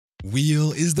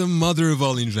Wheel is the mother of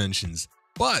all inventions.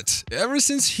 But ever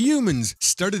since humans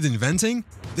started inventing,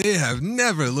 they have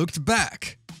never looked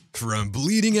back. From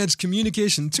bleeding-edge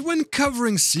communication to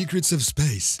uncovering secrets of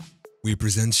space, we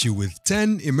present you with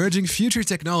 10 emerging future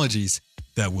technologies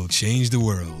that will change the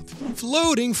world.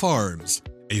 Floating farms.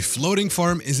 A floating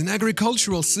farm is an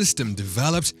agricultural system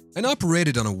developed and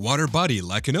operated on a water body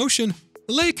like an ocean,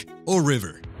 lake, or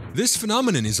river. This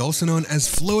phenomenon is also known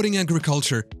as floating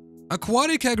agriculture,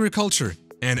 aquatic agriculture,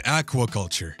 and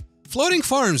aquaculture. Floating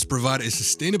farms provide a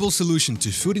sustainable solution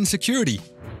to food insecurity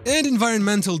and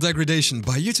environmental degradation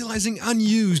by utilizing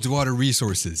unused water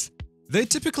resources. They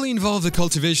typically involve the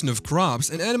cultivation of crops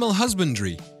and animal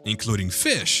husbandry, including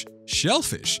fish,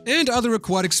 shellfish, and other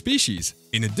aquatic species.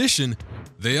 In addition,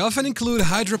 they often include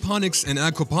hydroponics and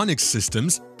aquaponics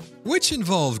systems, which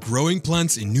involve growing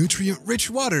plants in nutrient-rich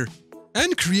water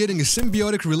and creating a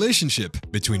symbiotic relationship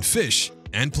between fish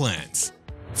and plants.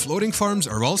 Floating farms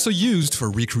are also used for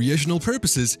recreational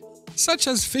purposes, such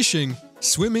as fishing,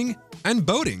 swimming, and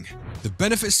boating. The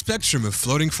benefit spectrum of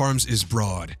floating farms is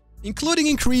broad, including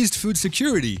increased food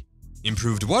security,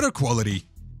 improved water quality,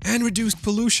 and reduced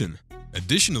pollution.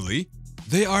 Additionally,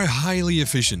 they are highly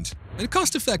efficient and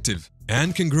cost-effective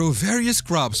and can grow various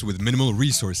crops with minimal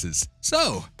resources.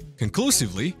 So,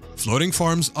 conclusively, floating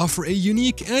farms offer a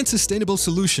unique and sustainable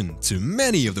solution to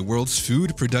many of the world's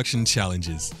food production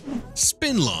challenges.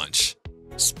 Spin launch.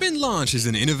 Spin launch is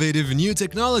an innovative new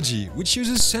technology which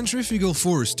uses centrifugal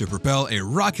force to propel a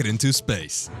rocket into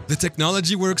space. The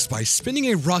technology works by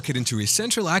spinning a rocket into a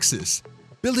central axis,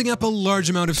 building up a large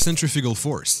amount of centrifugal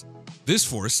force. This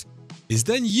force is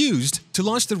then used to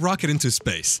launch the rocket into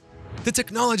space. The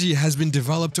technology has been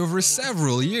developed over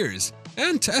several years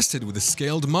and tested with a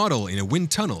scaled model in a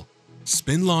wind tunnel.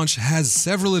 Spin launch has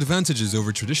several advantages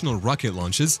over traditional rocket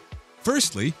launches.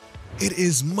 Firstly, it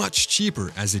is much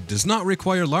cheaper as it does not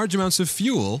require large amounts of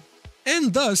fuel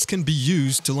and thus can be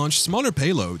used to launch smaller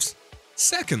payloads.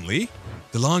 Secondly,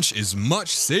 the launch is much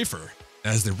safer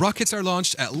as the rockets are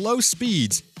launched at low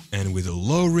speeds and with a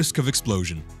low risk of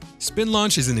explosion. Spin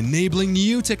launch is an enabling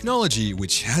new technology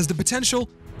which has the potential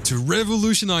to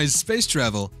revolutionize space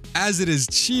travel as it is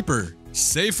cheaper,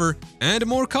 safer, and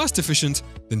more cost-efficient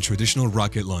than traditional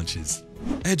rocket launches.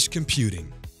 Edge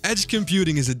computing. Edge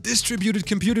computing is a distributed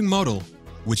computing model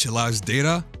which allows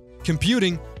data,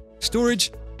 computing,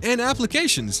 storage, and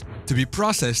applications to be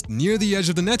processed near the edge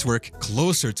of the network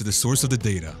closer to the source of the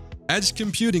data. Edge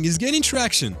computing is gaining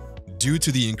traction due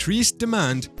to the increased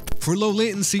demand for low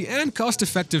latency and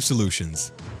cost-effective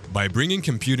solutions. By bringing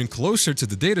computing closer to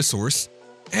the data source,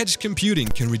 edge computing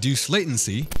can reduce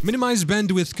latency, minimize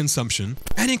bandwidth consumption,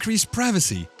 and increase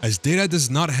privacy, as data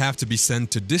does not have to be sent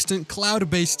to distant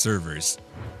cloud-based servers.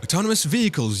 Autonomous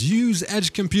vehicles use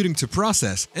edge computing to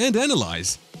process and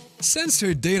analyze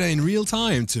sensor data in real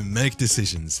time to make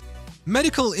decisions.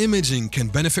 Medical imaging can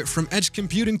benefit from edge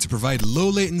computing to provide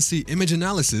low-latency image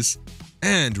analysis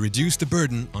and reduce the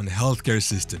burden on healthcare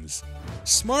systems.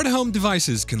 Smart home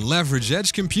devices can leverage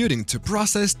edge computing to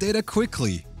process data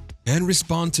quickly and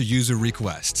respond to user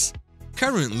requests.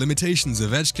 Current limitations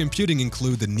of edge computing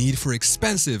include the need for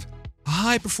expensive,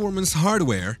 high-performance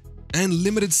hardware and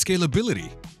limited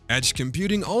scalability. Edge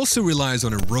computing also relies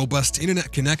on a robust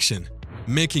internet connection,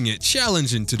 making it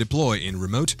challenging to deploy in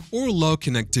remote or low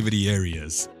connectivity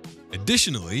areas.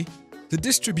 Additionally, the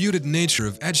distributed nature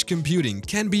of edge computing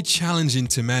can be challenging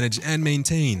to manage and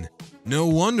maintain. No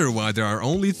wonder why there are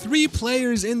only 3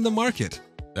 players in the market.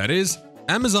 That is,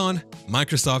 Amazon,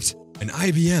 Microsoft, and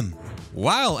IBM.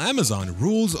 While Amazon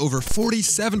rules over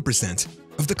 47%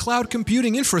 of the cloud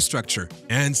computing infrastructure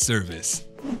and service.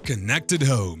 Connected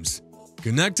homes.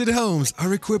 Connected homes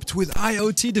are equipped with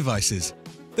IoT devices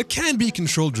that can be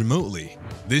controlled remotely.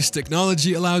 This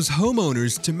technology allows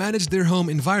homeowners to manage their home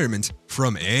environment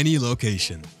from any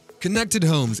location. Connected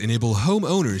homes enable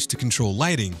homeowners to control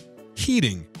lighting,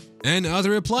 heating, and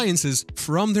other appliances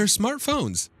from their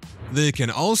smartphones. They can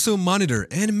also monitor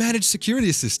and manage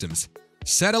security systems,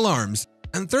 set alarms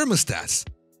and thermostats,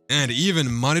 and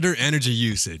even monitor energy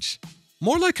usage.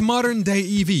 More like modern-day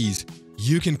EVs,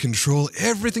 you can control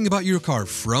everything about your car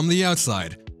from the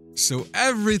outside, so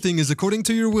everything is according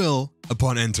to your will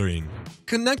upon entering.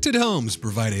 Connected homes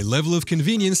provide a level of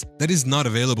convenience that is not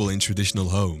available in traditional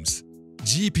homes.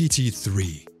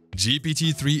 GPT-3.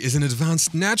 GPT-3 is an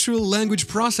advanced natural language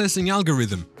processing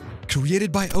algorithm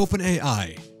created by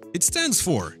OpenAI. It stands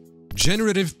for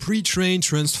Generative Pre-trained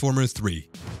Transformer 3.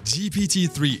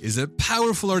 GPT-3 is a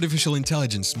powerful artificial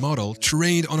intelligence model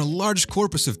trained on a large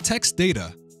corpus of text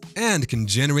data and can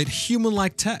generate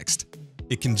human-like text.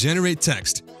 It can generate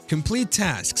text, complete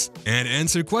tasks, and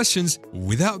answer questions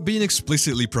without being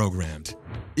explicitly programmed.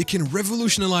 It can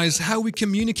revolutionize how we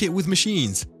communicate with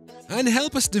machines and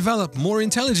help us develop more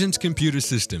intelligent computer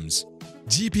systems.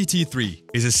 GPT-3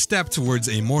 is a step towards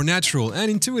a more natural and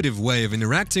intuitive way of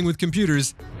interacting with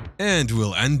computers and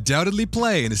will undoubtedly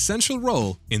play an essential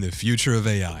role in the future of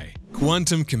AI.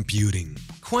 Quantum computing.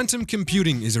 Quantum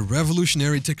computing is a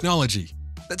revolutionary technology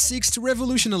that seeks to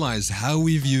revolutionize how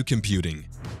we view computing.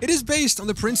 It is based on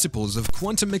the principles of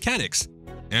quantum mechanics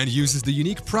and uses the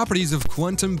unique properties of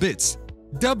quantum bits,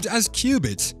 dubbed as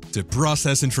qubits, to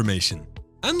process information.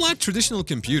 Unlike traditional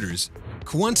computers,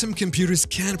 quantum computers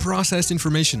can process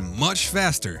information much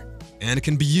faster and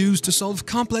can be used to solve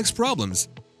complex problems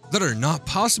that are not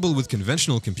possible with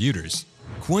conventional computers.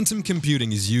 Quantum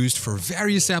computing is used for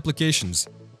various applications,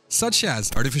 such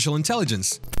as artificial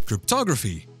intelligence,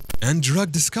 cryptography, and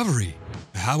drug discovery.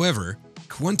 However,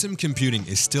 quantum computing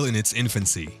is still in its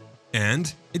infancy,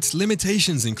 and its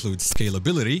limitations include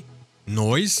scalability,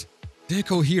 noise,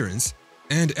 decoherence,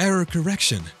 and error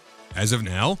correction. As of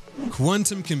now,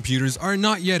 quantum computers are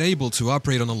not yet able to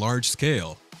operate on a large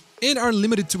scale and are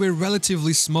limited to a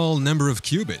relatively small number of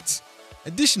qubits.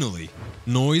 Additionally,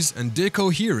 noise and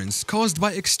decoherence caused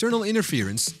by external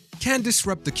interference can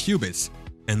disrupt the qubits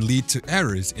and lead to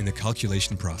errors in the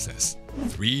calculation process.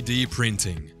 3D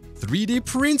printing. 3D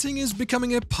printing is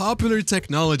becoming a popular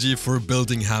technology for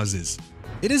building houses.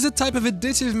 It is a type of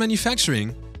additive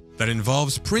manufacturing that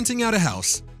involves printing out a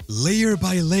house layer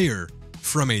by layer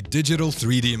from a digital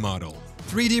 3D model.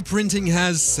 3D printing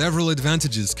has several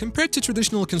advantages compared to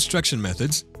traditional construction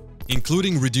methods,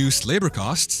 including reduced labor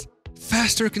costs,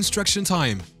 faster construction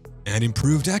time, and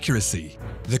improved accuracy.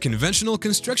 The conventional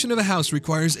construction of a house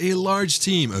requires a large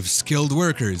team of skilled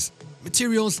workers,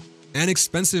 materials, and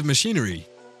expensive machinery,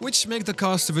 which make the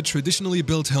cost of a traditionally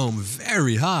built home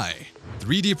very high.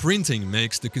 3D printing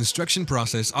makes the construction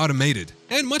process automated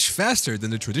and much faster than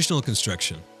the traditional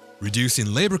construction,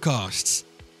 reducing labor costs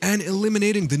and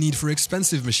eliminating the need for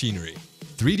expensive machinery.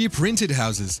 3D printed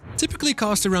houses typically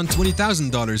cost around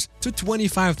 $20,000 to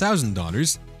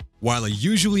 $25,000, while a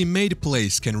usually made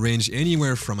place can range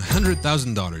anywhere from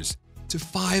 $100,000 to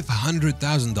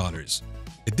 $500,000.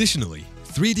 Additionally,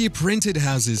 3D printed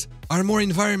houses are more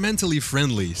environmentally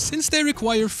friendly since they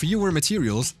require fewer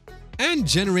materials and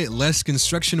generate less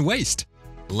construction waste.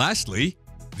 Lastly,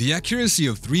 the accuracy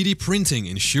of 3D printing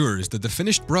ensures that the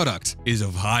finished product is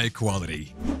of high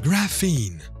quality.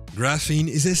 Graphene. Graphene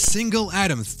is a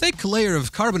single-atom thick layer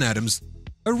of carbon atoms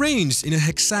arranged in a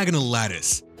hexagonal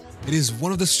lattice. It is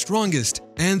one of the strongest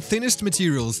and thinnest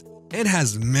materials and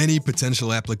has many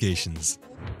potential applications.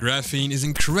 Graphene is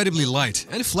incredibly light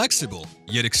and flexible,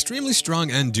 yet extremely strong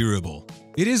and durable.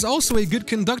 It is also a good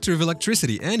conductor of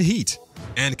electricity and heat,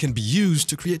 and can be used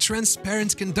to create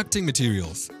transparent conducting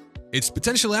materials. Its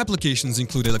potential applications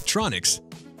include electronics,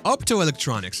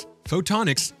 optoelectronics,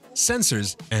 photonics,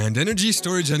 sensors, and energy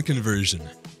storage and conversion.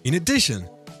 In addition,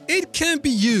 it can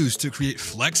be used to create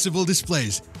flexible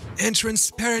displays and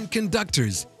transparent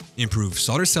conductors, improve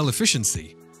solar cell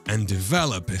efficiency, and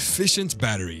develop efficient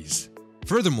batteries.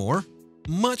 Furthermore,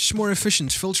 much more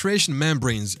efficient filtration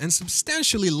membranes and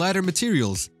substantially lighter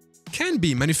materials can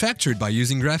be manufactured by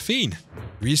using graphene.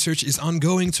 Research is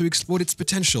ongoing to exploit its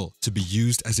potential to be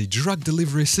used as a drug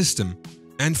delivery system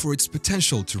and for its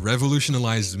potential to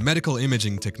revolutionize medical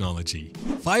imaging technology.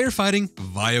 Firefighting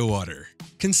via water.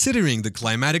 Considering the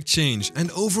climatic change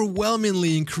and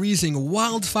overwhelmingly increasing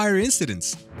wildfire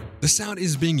incidents, the sound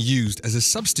is being used as a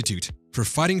substitute for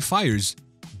fighting fires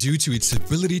due to its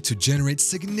ability to generate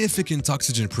significant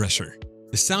oxygen pressure.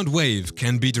 The sound wave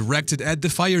can be directed at the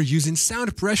fire using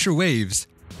sound pressure waves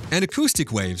and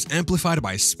acoustic waves amplified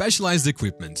by specialized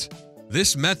equipment.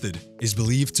 This method is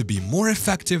believed to be more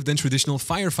effective than traditional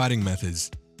firefighting methods,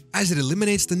 as it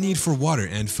eliminates the need for water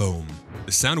and foam.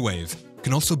 The sound wave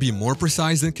can also be more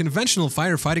precise than conventional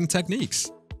firefighting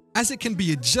techniques, as it can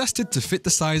be adjusted to fit the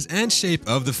size and shape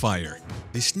of the fire.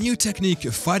 This new technique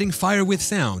of fighting fire with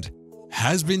sound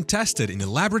has been tested in a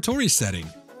laboratory setting,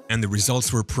 and the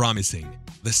results were promising.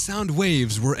 The sound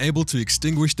waves were able to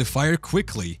extinguish the fire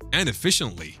quickly and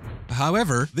efficiently.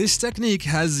 However, this technique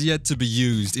has yet to be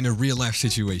used in a real-life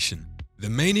situation. The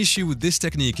main issue with this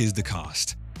technique is the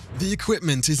cost. The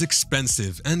equipment is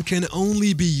expensive and can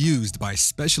only be used by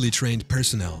specially trained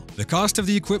personnel. The cost of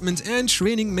the equipment and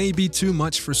training may be too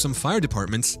much for some fire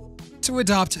departments to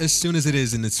adopt as soon as it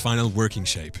is in its final working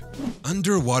shape.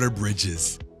 Underwater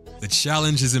bridges. The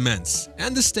challenge is immense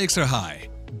and the stakes are high.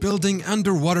 Building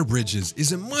underwater bridges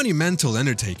is a monumental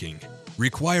undertaking,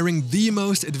 requiring the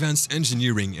most advanced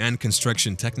engineering and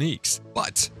construction techniques.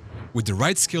 But with the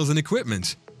right skills and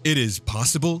equipment, It is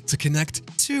possible to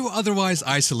connect two otherwise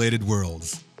isolated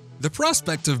worlds. The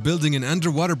prospect of building an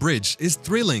underwater bridge is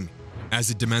thrilling, as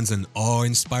it demands an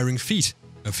awe-inspiring feat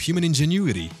of human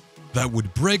ingenuity that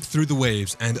would break through the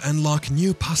waves and unlock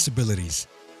new possibilities.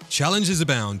 Challenges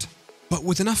abound, but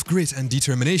with enough grit and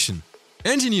determination,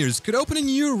 engineers could open a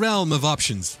new realm of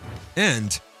options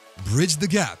and bridge the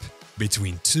gap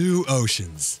between two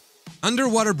oceans.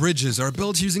 Underwater bridges are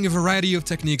built using a variety of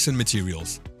techniques and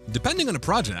materials. Depending on a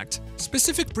project,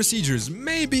 specific procedures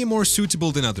may be more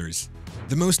suitable than others.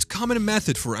 The most common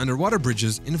method for underwater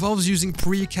bridges involves using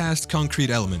precast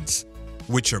concrete elements,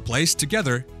 which are placed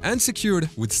together and secured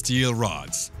with steel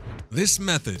rods. This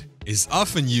method is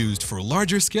often used for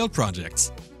larger-scale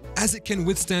projects, as it can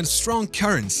withstand strong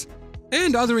currents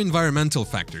and other environmental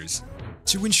factors.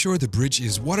 To ensure the bridge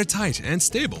is watertight and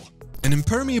stable, an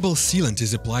impermeable sealant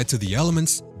is applied to the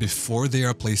elements before they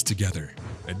are placed together.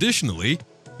 Additionally,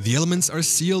 the elements are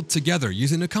sealed together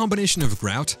using a combination of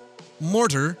grout,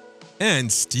 mortar,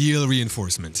 and steel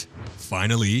reinforcement.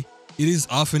 Finally, it is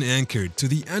often anchored to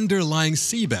the underlying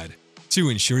seabed to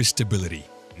ensure stability.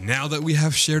 Now that we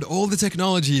have shared all the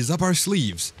technologies up our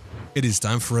sleeves, it is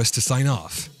time for us to sign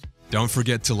off. Don't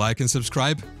forget to like and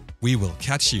subscribe. We will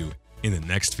catch you in the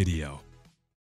next video.